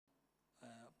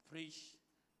preach.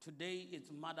 Today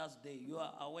is Mother's Day. You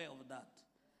are aware of that.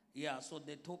 Yeah, so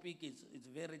the topic is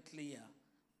very clear.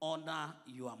 Honor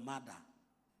your mother.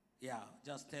 Yeah,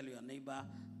 just tell your neighbor,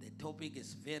 the topic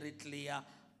is very clear.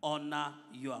 Honor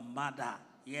your mother.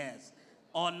 Yes,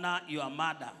 honor your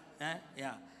mother.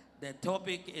 Yeah, the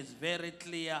topic is very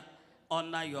clear.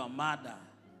 Honor your mother.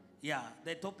 Yeah,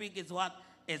 the topic is what?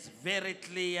 It's very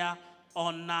clear.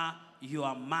 Honor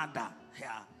your mother.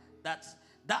 Yeah,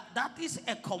 that is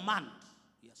a command.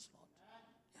 Yes, Lord.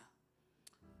 Yeah.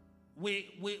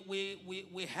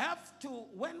 We have to,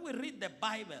 when we read the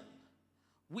Bible,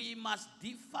 we must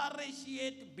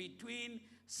differentiate between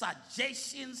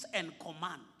suggestions and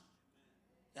command.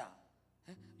 Yeah.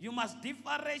 You must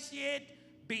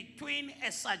differentiate between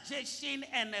a suggestion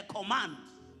and a command.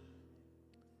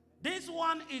 This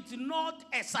one is not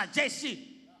a suggestion.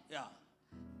 Yeah.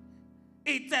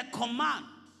 It's a command.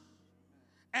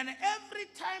 And every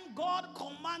time God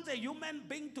commands a human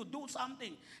being to do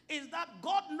something, is that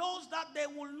God knows that they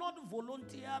will not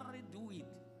voluntarily do it.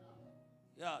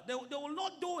 Yeah, they will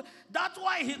not do it. That's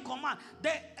why he commands.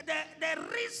 The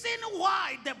reason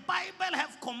why the Bible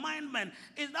have commandment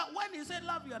is that when he said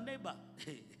love your neighbor,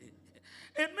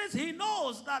 it means he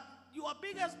knows that your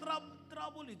biggest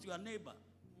trouble is your neighbor.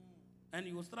 And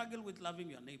you struggle with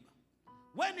loving your neighbor.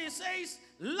 When he says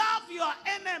love your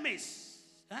enemies,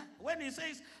 when he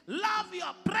says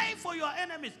pray for your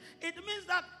enemies, it means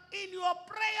that in your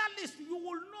prayer list, you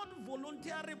will not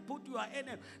voluntarily put your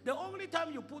enemy. The only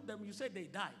time you put them, you say they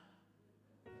die.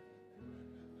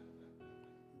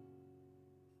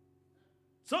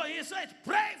 So he says,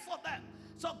 pray for them.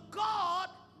 So God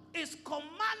is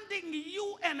commanding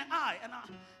you and I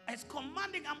is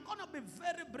commanding. I'm going to be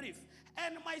very brief.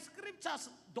 And my scriptures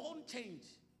don't change.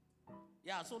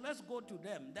 Yeah, so let's go to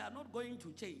them. They are not going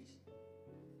to change.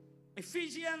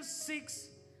 Ephesians 6,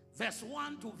 verse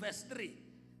 1 to verse 3.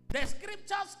 The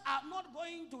scriptures are not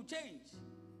going to change.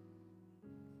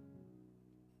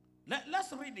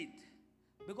 Let's read it.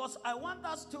 Because I want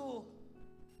us to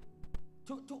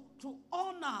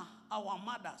honor our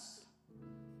mothers.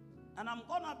 And I'm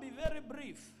going to be very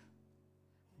brief.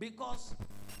 Because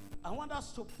I want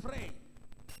us to pray.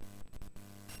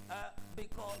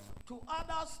 Because to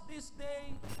others this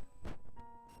day,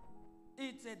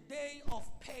 it's a day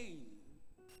of pain.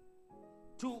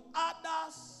 To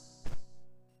others,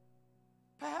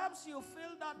 perhaps you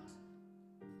feel that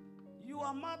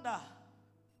your mother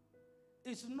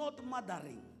is not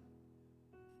mothering.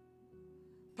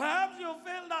 Perhaps you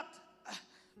feel that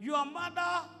your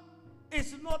mother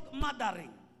is not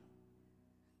mothering.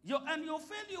 And you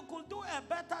feel you could do a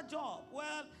better job.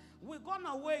 Well, we're going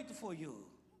to wait for you.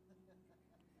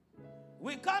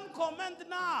 We can't comment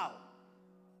now.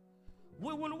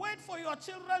 We will wait for your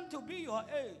children to be your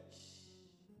age.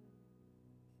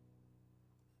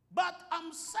 But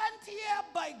I'm sent here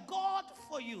by God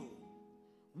for you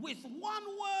with one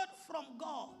word from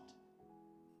God.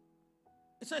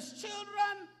 It says,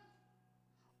 children,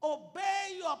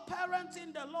 obey your parents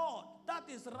in the Lord. That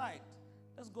is right.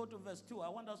 Let's go to verse 2. I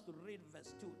want us to read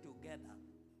verse 2 together.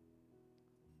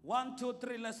 1, 2,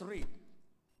 3, let's read.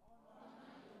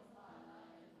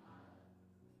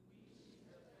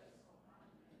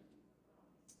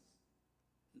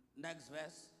 Next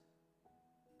verse.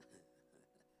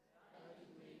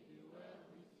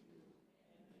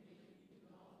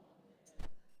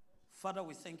 Father,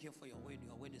 we thank you for your word.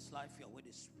 Your word is life, your word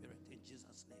is spirit. In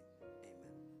Jesus' name,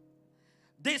 amen.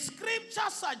 The scripture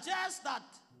suggests that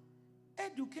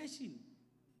education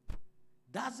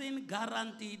doesn't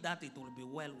guarantee that it will be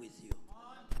well with you.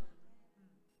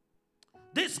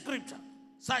 This scripture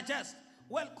suggests,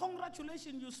 well,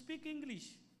 congratulations, you speak English.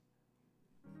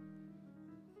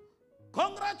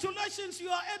 Congratulations, you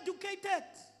are educated.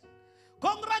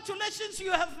 Congratulations,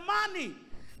 you have money.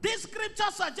 This scripture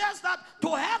suggests that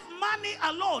to have money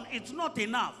alone, it's not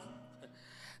enough.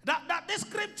 That this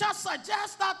scripture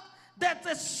suggests that there's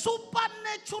a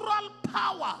supernatural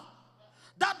power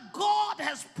that God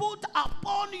has put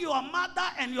upon your mother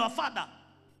and your father.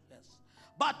 Yes.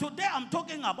 But today I'm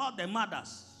talking about the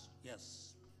mothers. Yes.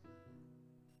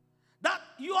 That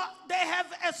they have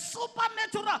a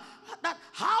supernatural, that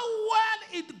how well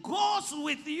it goes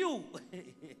with you.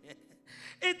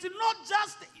 It's not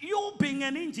just you being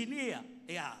an engineer.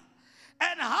 Yeah.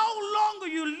 And how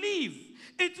long you live.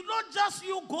 It's not just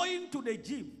you going to the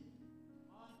gym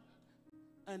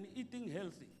and eating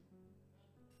healthy.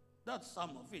 That's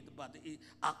some of it. But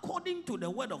according to the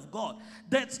word of God,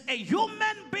 there's a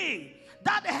human being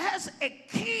that has a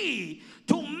key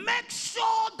to make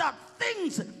sure that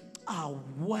things are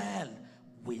well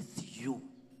with you.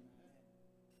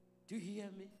 Do you hear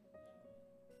me?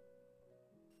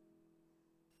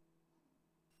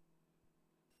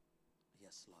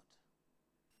 Yes, Lord.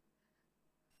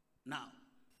 Now,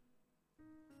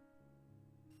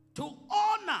 to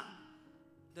honor,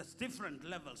 there's different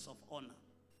levels of honor.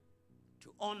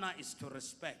 To honor is to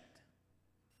respect.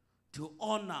 To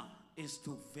honor is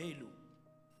to value.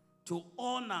 To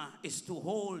honor is to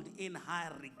hold in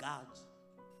high regard.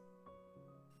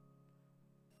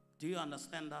 Do you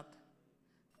understand that?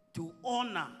 To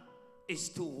honor is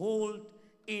to hold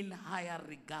in higher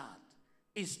regard,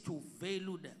 is to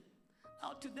value them.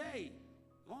 Now today,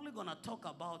 I'm only going to talk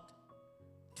about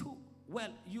two. Well,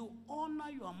 you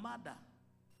honor your mother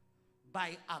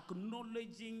by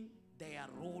acknowledging their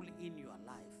role in your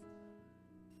life.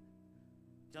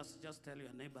 Just tell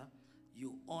your neighbor,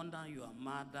 you honor your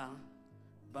mother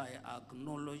by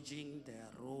acknowledging their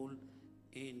role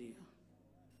in you.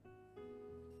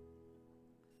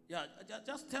 Yeah,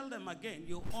 just tell them again,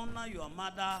 you honor your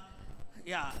mother.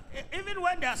 Yeah, even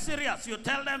when they are serious, you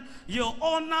tell them you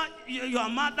honor your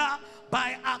mother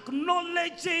by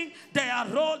acknowledging their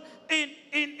role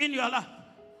in your life.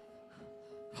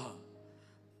 Oh.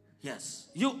 Yes,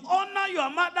 you honor your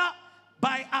mother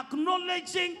by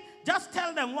acknowledging. Just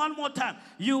tell them one more time.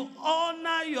 You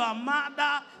honor your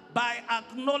mother by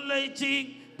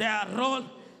acknowledging their role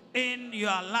in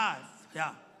your life.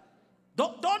 Yeah.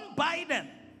 Don't buy them.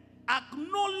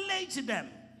 Acknowledge them.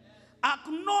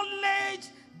 Acknowledge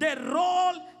the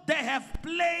role they have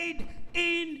played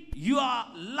in your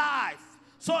life.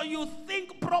 So you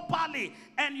think properly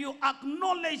and you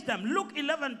acknowledge them. Luke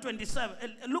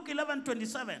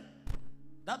 11:27.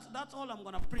 That's all I'm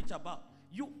going to preach about.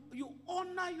 You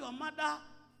honor your mother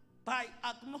by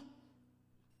acknowledge.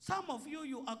 Some of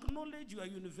you acknowledge your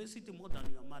university more than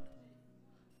your mother.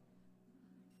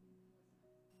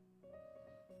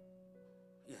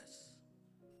 Yes.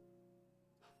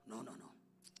 No.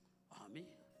 Me,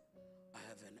 I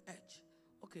have an edge.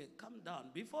 Okay, come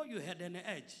down. Before you had an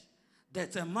edge,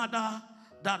 there's a mother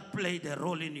that played a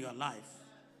role in your life.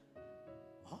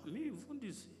 Me,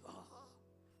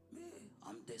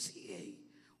 I'm the CA.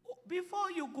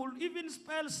 Before you could even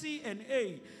spell C and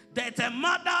A, there's a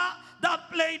mother that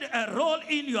played a role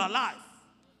in your life.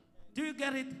 Do you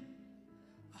get it?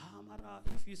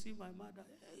 If you see my mother,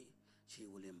 hey, she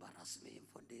will embarrass me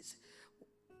for this.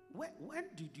 When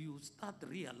did you start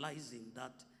realizing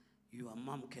that your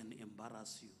mom can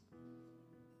embarrass you?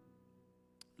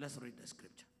 Let's read the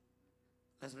scripture.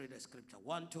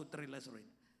 1, 2, 3, let's read.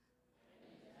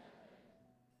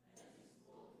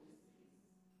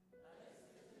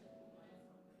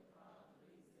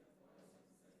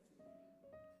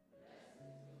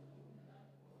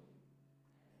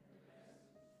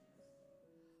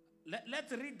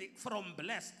 Let's read it from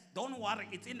blessed. Don't worry,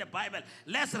 it's in the Bible.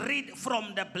 Let's read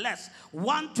from the blessed.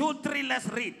 1, 2, 3, let's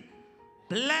read.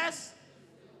 Blessed.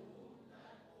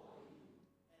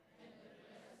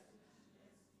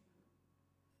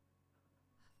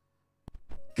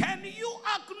 Can you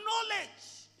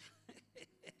acknowledge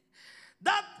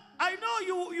that? I know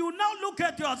you now look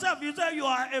at yourself, you say you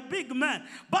are a big man.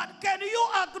 But can you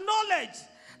acknowledge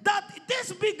that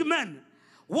this big man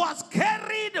was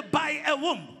carried by a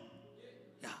womb?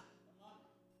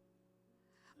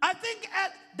 I think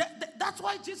that's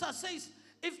why Jesus says,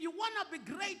 if you want to be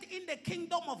great in the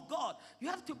kingdom of God, you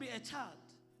have to be a child.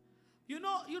 You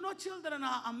know, children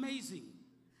are amazing.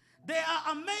 They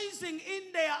are amazing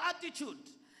in their attitude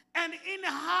and in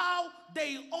how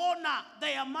they honor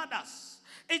their mothers.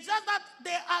 It's just that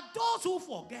there are those who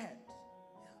forget.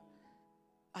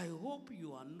 I hope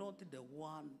you are not the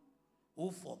one who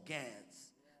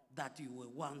forgets that you were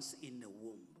once in the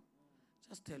womb.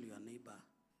 Just tell your neighbor,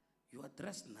 you are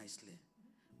dressed nicely,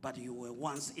 but you were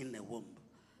once in the womb.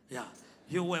 Yeah,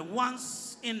 you were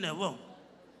once in the womb.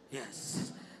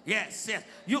 Yes.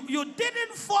 You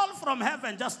didn't fall from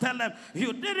heaven. Just tell them,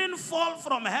 you didn't fall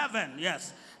from heaven.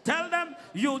 Yes. Tell them,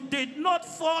 you did not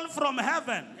fall from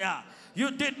heaven. Yeah.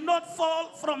 You did not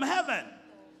fall from heaven.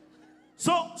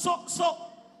 So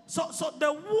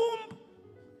the womb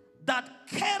that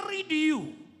carried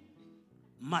you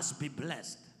must be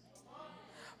blessed.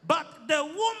 But the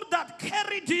womb that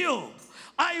carried you,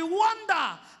 I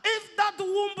wonder if that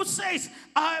womb says,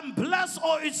 I'm blessed,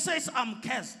 or it says, I'm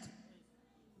cursed.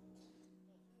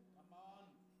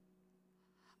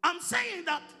 I'm saying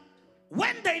that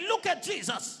when they look at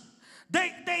Jesus,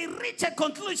 they reach a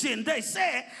conclusion. They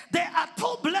say, there are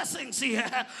two blessings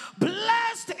here.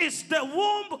 Blessed is the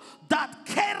womb that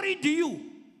carried you.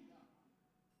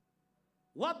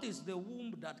 What is the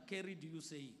womb that carried you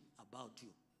saying about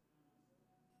you?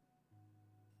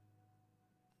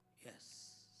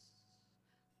 Yes.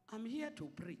 I'm here to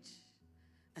preach.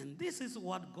 And this is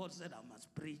what God said I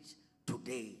must preach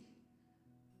today.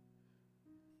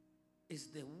 is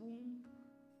the womb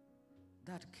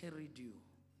that carried you.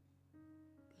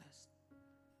 Blessed.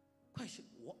 Question,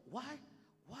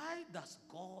 why does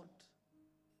God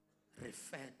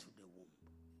refer to the womb?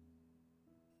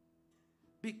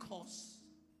 Because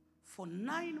for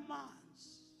 9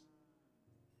 months,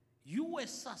 you were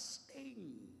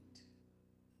sustained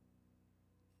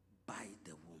by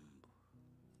the womb.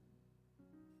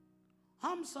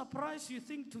 I'm surprised you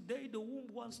think today the womb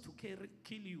wants to kill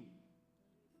you.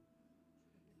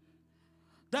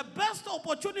 The best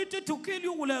opportunity to kill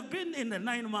you will have been in the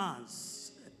 9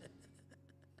 months.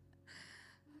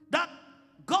 That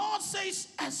God says,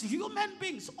 as human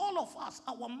beings, all of us,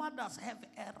 our mothers have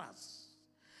errors,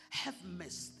 have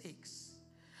mistakes.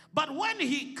 But when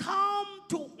he comes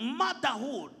to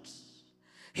motherhood,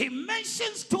 he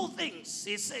mentions 2 things.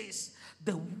 He says,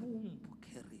 the womb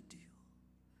carried you.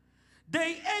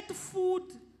 They ate food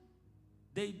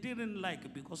they didn't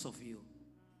like because of you.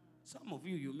 Some of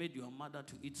you, you made your mother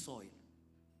to eat soil.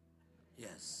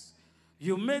 Yes.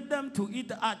 You made them to eat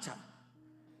acha.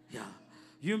 Yeah.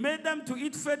 You made them to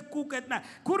eat fed cook at night.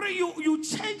 You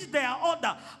changed their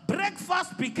order.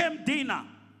 Breakfast became dinner.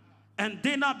 And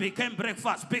dinner became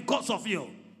breakfast because of you.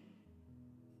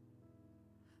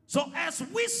 So as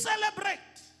we celebrate,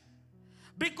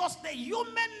 because the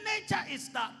human nature is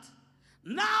that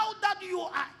now that you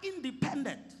are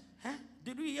independent.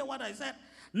 Did you hear what I said?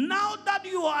 Now that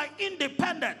you are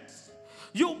independent,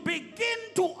 you begin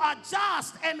to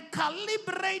adjust and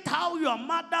calibrate how your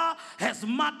mother has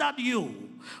mothered you.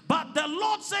 But the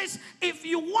Lord says, if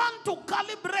you want to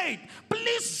calibrate,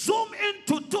 please zoom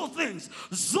into 2 things.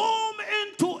 Zoom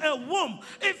into a womb.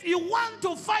 If you want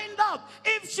to find out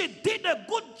if she did a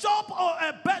good job or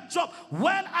a bad job,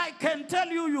 well, I can tell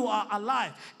you, you are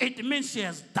alive. It means she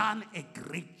has done a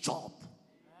great job.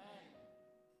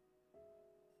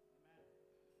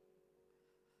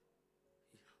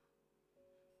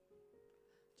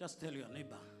 Just tell your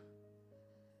neighbor,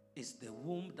 it's the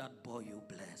womb that bore you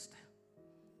blessed.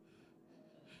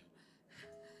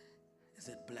 Is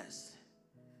it blessed?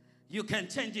 You can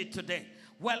change it today.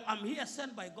 Well, I'm here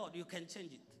sent by God. You can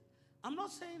change it. I'm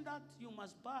not saying that you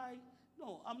must buy.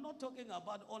 No, I'm not talking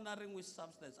about honoring with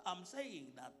substance. I'm saying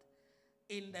that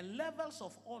in the levels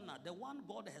of honor, the one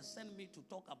God has sent me to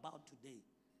talk about today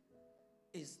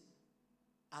is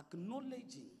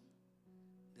acknowledging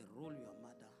the role your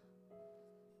mother.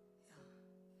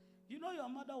 You know your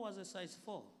mother was a size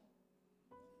 4.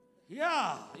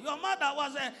 Yeah, your mother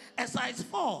was a size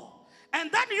 4.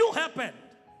 And then you happened.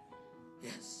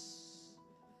 Yes.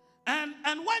 And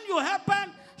when you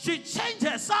happened, she changed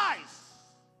her size.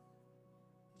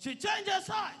 She changed her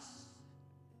size.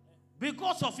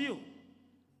 Because of you.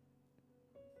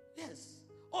 Yes.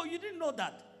 Oh, you didn't know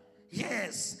that?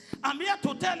 Yes. I'm here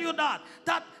to tell you that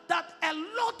a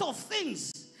lot of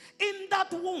things in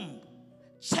that womb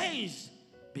changed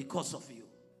because of you.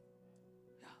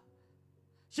 Yeah.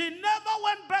 She never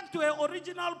went back to her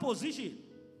original position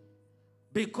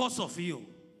because of you.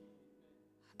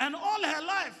 And all her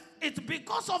life, it's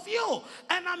because of you.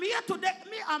 And I'm here today,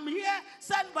 I'm here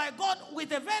sent by God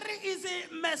with a very easy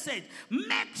message.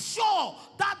 Make sure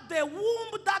that the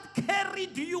womb that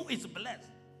carried you is blessed.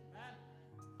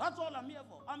 That's all I'm here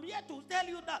for. I'm here to tell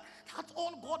you that that's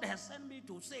all God has sent me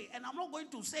to say. And I'm not going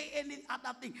to say any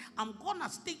other thing. I'm going to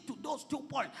stick to those 2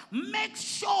 points. Make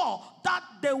sure that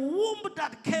the womb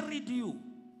that carried you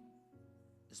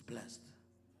is blessed.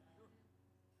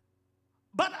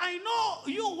 But I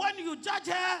know you, when you judge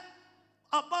her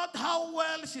about how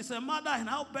well she's a mother and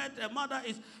how bad a mother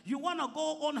is, you want to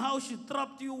go on how she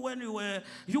trapped you when you were,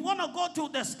 you want to go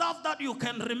to the stuff that you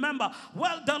can remember.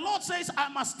 Well, the Lord says, I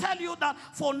must tell you that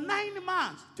for 9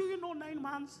 months, do you know 9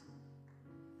 months?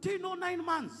 Do you know 9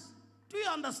 months? Do you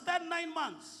understand 9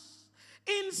 months?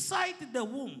 Inside the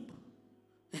womb,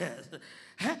 yes,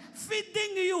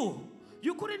 feeding you.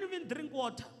 You couldn't even drink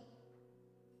water.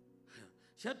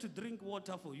 She had to drink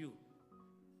water for you.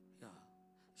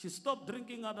 She stopped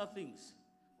drinking other things.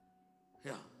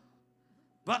 Yeah.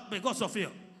 But because of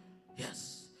you.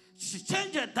 Yes. She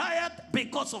changed her diet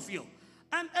because of you.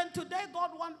 And today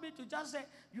God wants me to just say,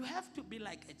 you have to be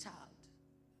like a child.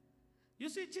 You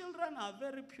see, children are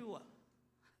very pure.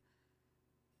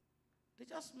 They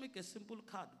just make a simple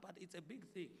card, but it's a big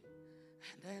thing.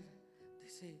 And then they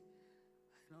say,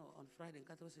 I know, on Friday,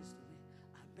 Kato says to me,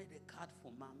 I made a card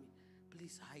for mommy.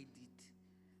 Please hide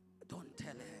it. Don't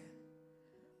tell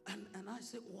her. And I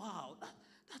say, wow,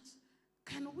 that's,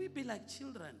 can we be like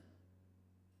children?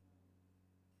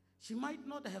 She might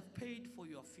not have paid for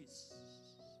your fees,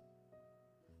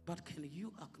 but can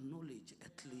you acknowledge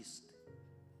at least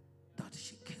that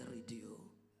she carried you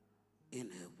in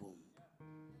her womb?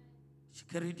 She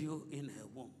carried you in her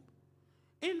womb.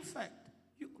 In fact,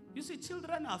 you see,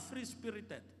 children are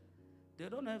free-spirited. They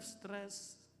don't have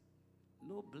stress,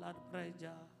 no blood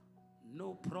pressure,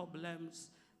 no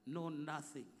problems, no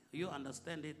nothing. You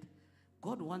understand it?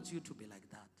 God wants you to be like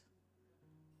that.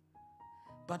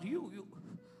 But you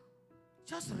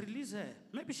just release her.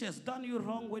 Maybe she has done you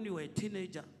wrong when you were a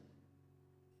teenager.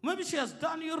 Maybe she has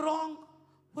done you wrong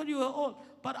when you were old.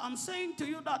 But I'm saying to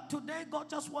you that today God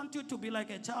just wants you to be like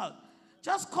a child.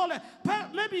 Just call her.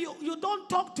 Maybe you don't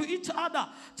talk to each other.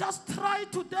 Just try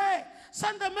today.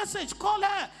 Send a message. Call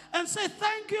her and say,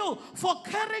 thank you for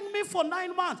carrying me for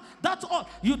 9 months. That's all.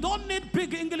 You don't need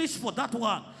big English for that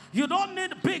one. You don't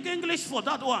need big English for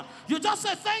that one. You just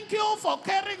say, thank you for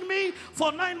carrying me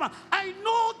for 9 months. I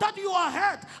know that you are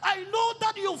hurt. I know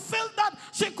that you feel that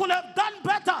she could have done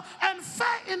better. And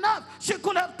fair enough, she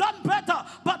could have done better.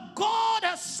 But God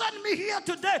has sent me here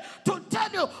today to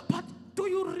tell you, but do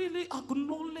you really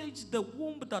acknowledge the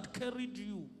womb that carried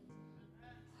you?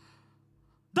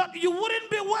 That you wouldn't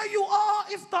be where you are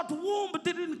if that womb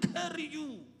didn't carry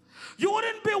you. You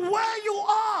wouldn't be where you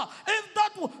are if that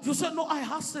you said, no, I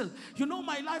hustled. You know,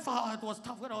 my life, it was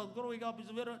tough when I was growing up.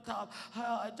 It's very tough.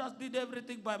 I just did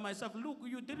everything by myself. Look,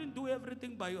 you didn't do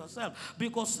everything by yourself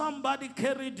because somebody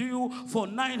carried you for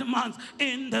 9 months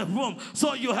in the womb.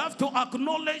 So you have to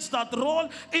acknowledge that role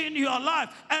in your life.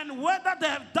 And whether they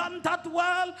have done that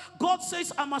well, God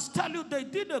says, I must tell you, they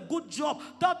did a good job.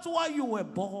 That's why you were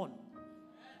born.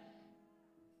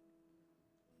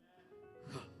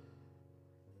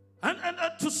 And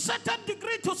to a certain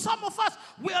degree, to some of us,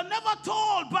 we are never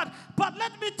told. But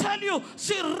let me tell you,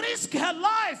 she risked her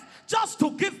life just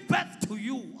to give birth to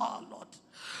you. Oh, Lord.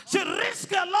 She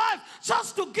risked her life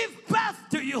just to give birth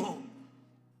to you.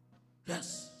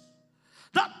 Yes.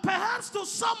 That perhaps to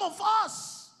some of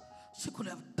us, she could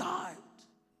have died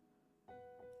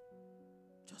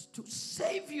just to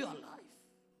save your life.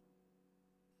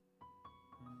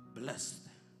 Blessed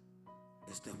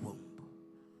is the womb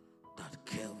that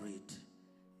carried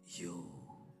you.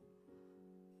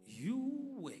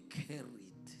 You were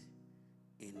carried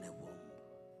in a womb.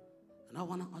 And I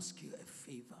want to ask you a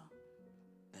favor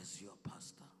as your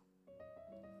pastor.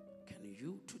 Can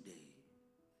you today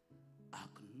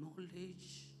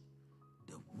acknowledge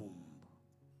the womb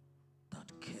that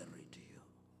carried you?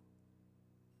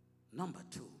 Number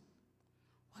 2.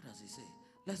 What does he say?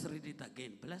 Let's read it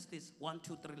again. Bless this. 1,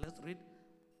 2, 3. Let's read.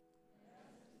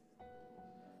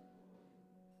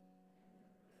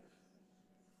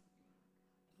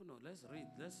 No, let's read.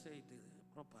 Let's say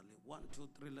it properly. 1, 2,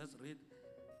 3. Let's read.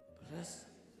 Bless.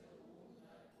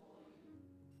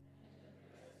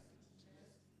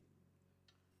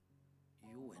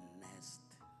 You were nursed.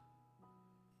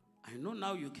 I know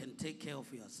now you can take care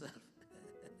of yourself.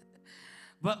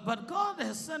 But God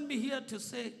has sent me here to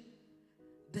say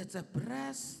there's a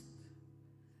breast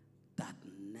that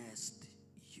nursed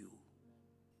you.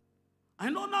 I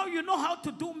know now you know how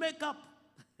to do makeup.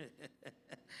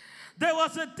 There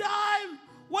was a time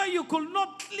where you could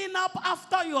not clean up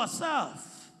after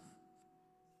yourself.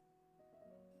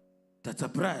 That's a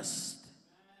breast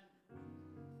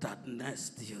that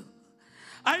nursed you.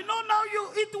 I know now you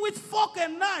eat with fork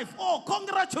and knife. Oh,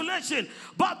 congratulations.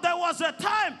 But there was a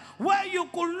time where you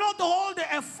could not hold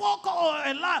a fork or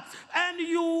a knife, and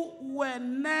you were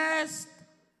nursed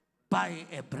by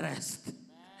a breast.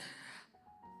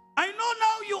 I know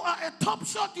now you are a top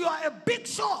shot. You are a big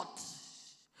shot.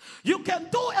 You can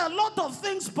do a lot of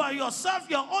things by yourself.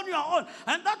 You're on your own.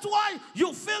 And that's why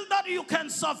you feel that you can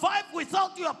survive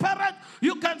without your parent.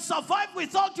 You can survive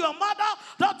without your mother.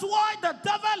 That's why the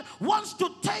devil wants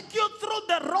to take you through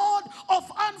the road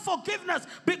of unforgiveness.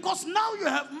 Because now you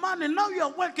have money. Now you're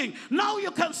working. Now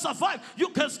you can survive. You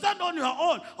can stand on your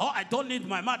own. Oh, I don't need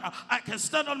my mother. I can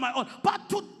stand on my own. But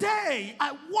today,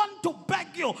 I want to beg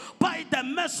you by the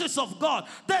mercies of God.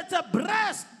 There's a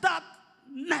breast that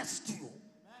nursed you.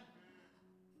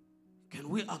 Can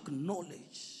we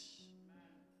acknowledge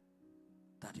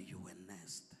that you were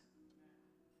nursed?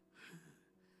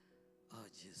 Oh,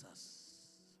 Jesus.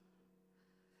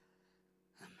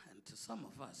 And to some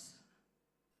of us,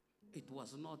 it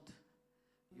was not,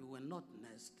 you were not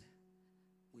nursed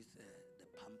with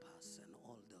the pampers and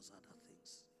all those other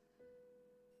things.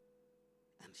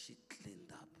 And she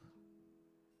cleaned up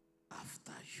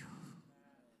after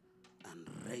you and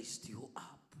raised you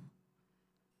up.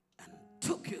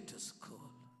 Took you to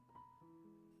school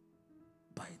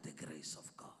by the grace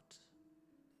of God.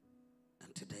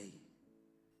 And today,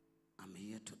 I'm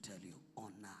here to tell you,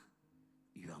 honor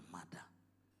your mother.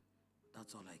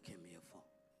 That's all I came here for.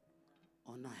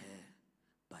 Honor her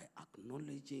by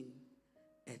acknowledging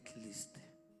at least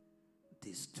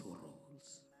these two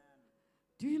roles.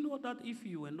 Do you know that if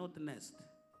you were not nursed,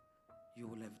 you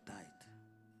will have died?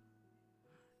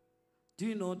 Do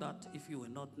you know that if you were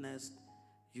not nursed,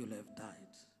 you'll have died?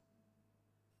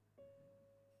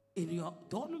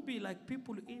 Don't be like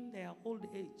people in their old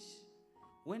age.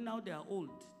 When now they are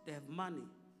old, they have money.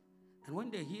 And when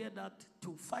they hear that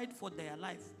to fight for their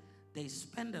life, they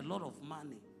spend a lot of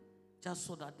money just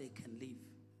so that they can live.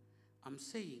 I'm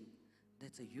saying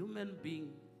there's a human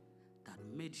being that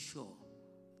made sure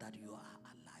that you are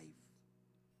alive.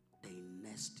 They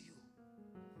nursed you.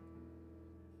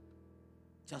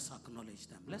 Just acknowledge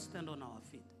them. Let's stand on our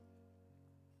feet.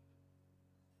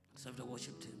 Let's have the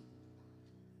worship team.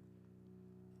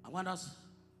 I want us,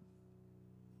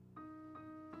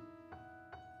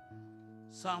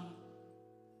 some,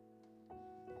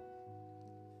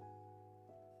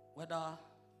 whether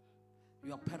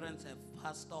your parents have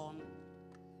passed on,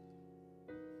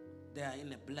 they are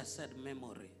in a blessed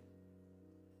memory.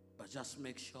 But just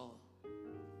make sure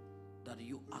that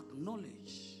you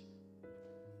acknowledge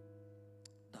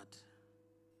that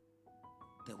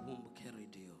the womb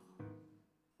carried you.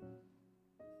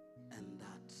 And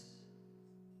that,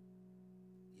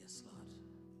 yes, Lord,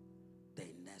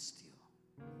 they nursed you.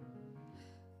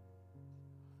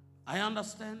 I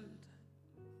understand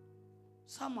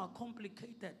some are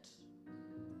complicated.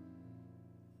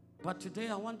 But today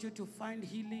I want you to find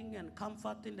healing and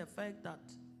comfort in the fact that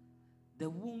the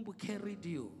womb carried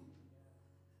you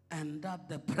and that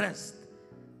the breast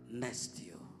nursed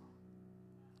you.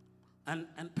 And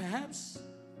perhaps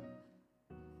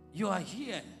you are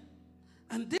here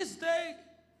and this day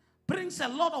brings a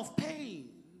lot of pain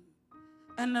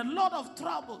and a lot of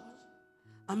trouble.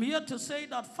 I'm here to say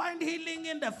that find healing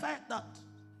in the fact that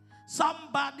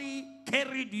somebody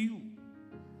carried you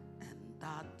and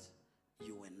that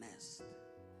you were nursed.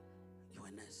 You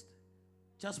were nursed.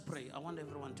 Just pray. I want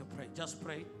everyone to pray. Just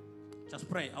pray. Just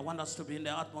pray. I want us to be in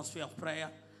the atmosphere of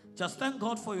prayer. Just thank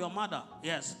God for your mother.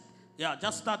 Yes. Yeah,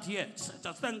 just start here.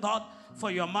 Just thank God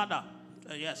for your mother.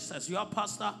 Yes, as your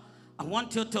pastor, I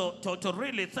want you to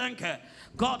really thank her,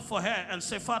 God for her, and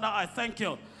say, Father, I thank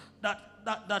you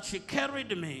that she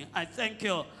carried me. I thank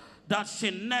you that she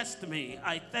nursed me.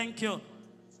 I thank you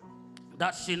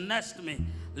that she nursed me.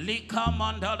 Lika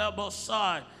mandala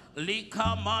bosai,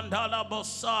 lika mandala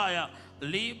bosaya,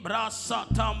 libra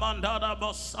sata mandala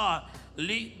bosai,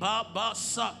 libaba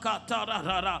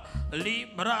sakatarara,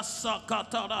 libra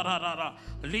sakatarara,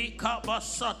 lika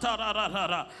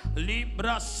basatarara,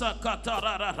 libra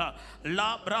sakatarara,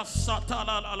 labra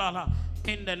satarara.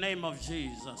 In the name of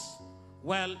Jesus.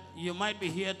 Well, you might be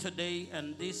here today,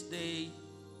 and this day,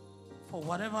 for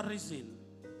whatever reason,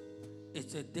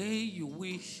 it's a day you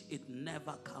wish it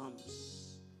never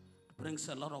comes. It brings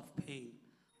a lot of pain.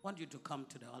 I want you to come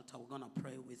to the altar. We're going to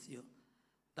pray with you.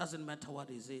 Doesn't matter what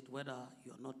is it, whether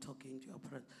you're not talking to your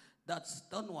parents.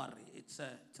 Don't worry. It's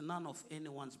none of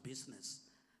anyone's business.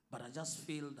 But I just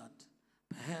feel that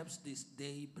perhaps this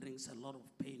day brings a lot of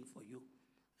pain for you.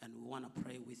 And we want to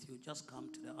pray with you. Just come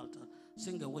to the altar.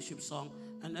 Sing a worship song.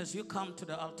 And as you come to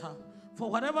the altar, for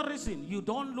whatever reason, you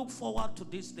don't look forward to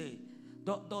this day.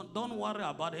 Don't worry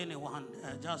about anyone.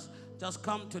 Just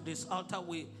come to this altar.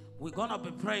 We're going to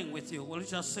be praying with you. Will you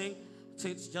just sing?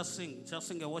 Just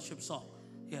sing a worship song.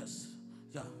 Yes.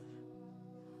 Yeah.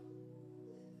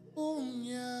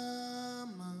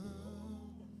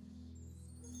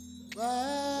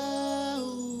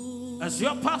 As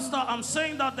your pastor, I'm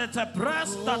saying that there's a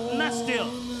breast that nursed you.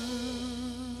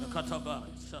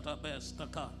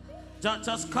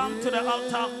 Just come to the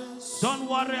altar. Don't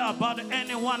worry about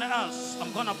anyone else.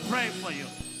 I'm going to pray for you.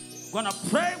 I'm going to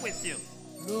pray with you.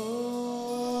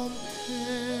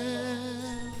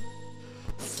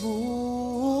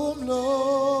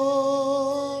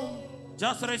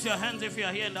 Just raise your hands if you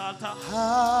are here in the altar.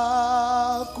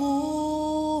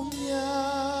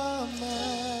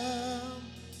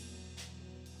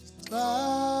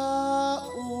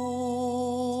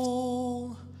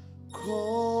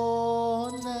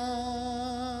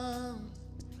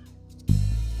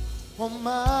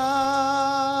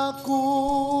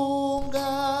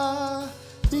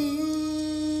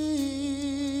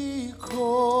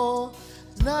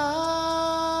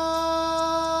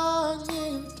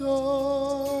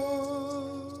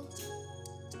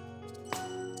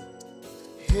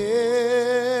 Hey.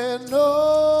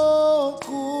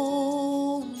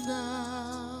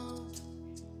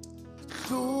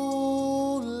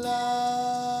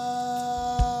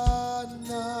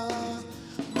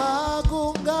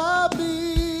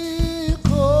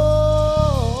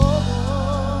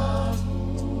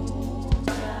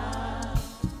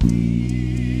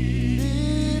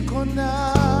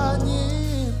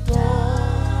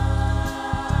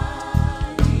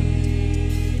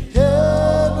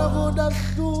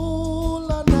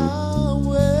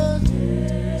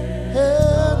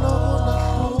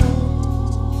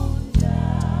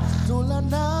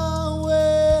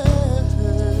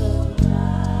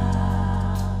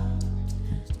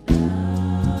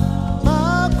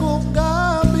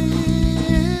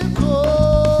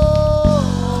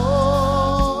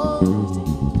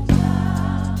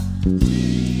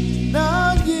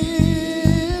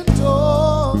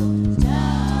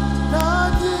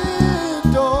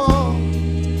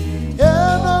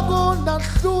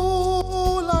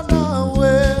 sula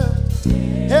nawe,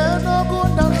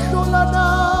 enoguna sula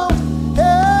nawe,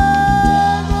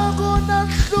 enoguna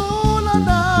sula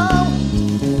nawe,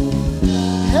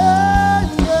 hey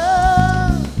yeah,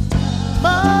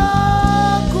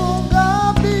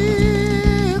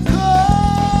 makungabiko,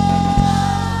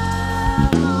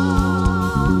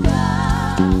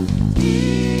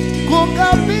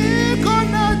 kungabiko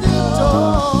na nyito.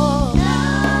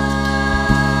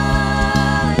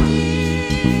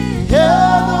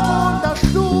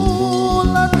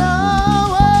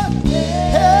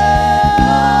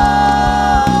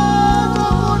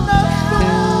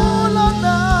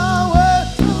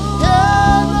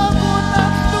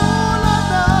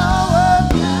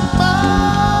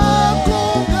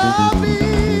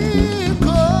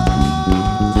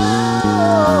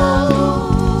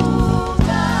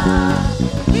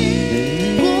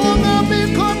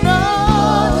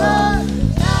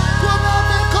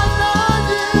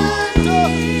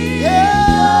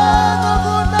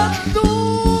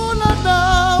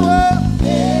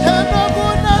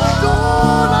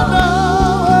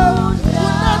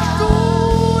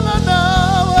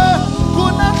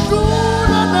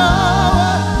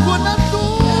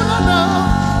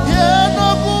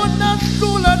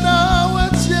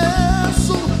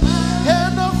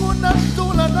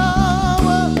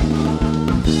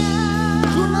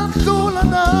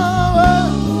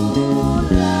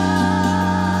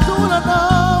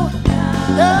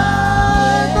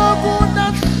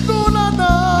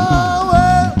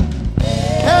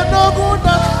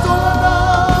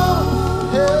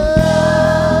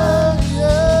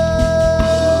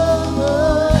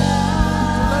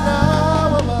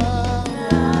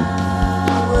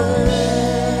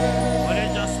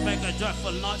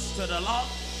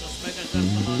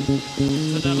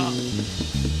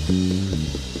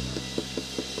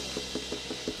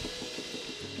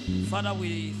 Father,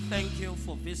 we thank you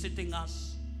for visiting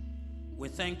us. We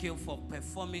thank you for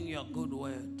performing your good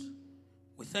word.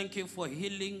 We thank you for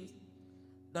healing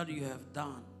that you have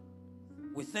done.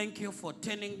 We thank you for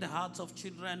turning the hearts of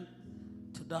children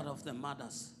to that of the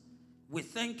mothers. We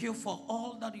thank you for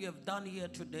all that you have done here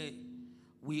today.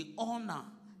 We honor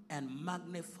and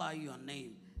magnify your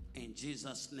name. In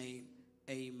Jesus' name,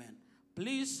 amen.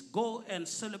 Please go and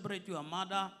celebrate your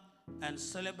mother and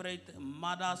celebrate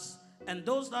mothers. And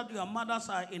those that your mothers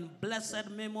are in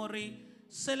blessed memory,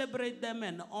 celebrate them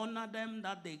and honor them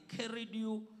that they carried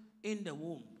you in the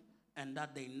womb and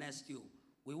that they nursed you.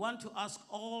 We want to ask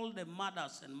all the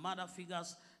mothers and mother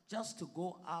figures just to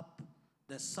go up.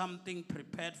 There's something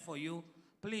prepared for you.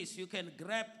 Please, you can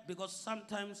grab, because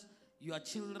sometimes your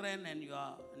children and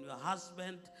your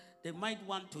husband, they might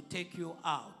want to take you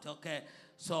out, okay?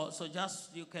 So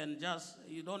just,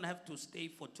 you don't have to stay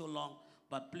for too long,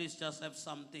 but please just have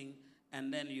something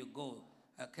and then you go,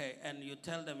 okay? And you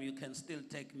tell them you can still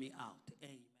take me out.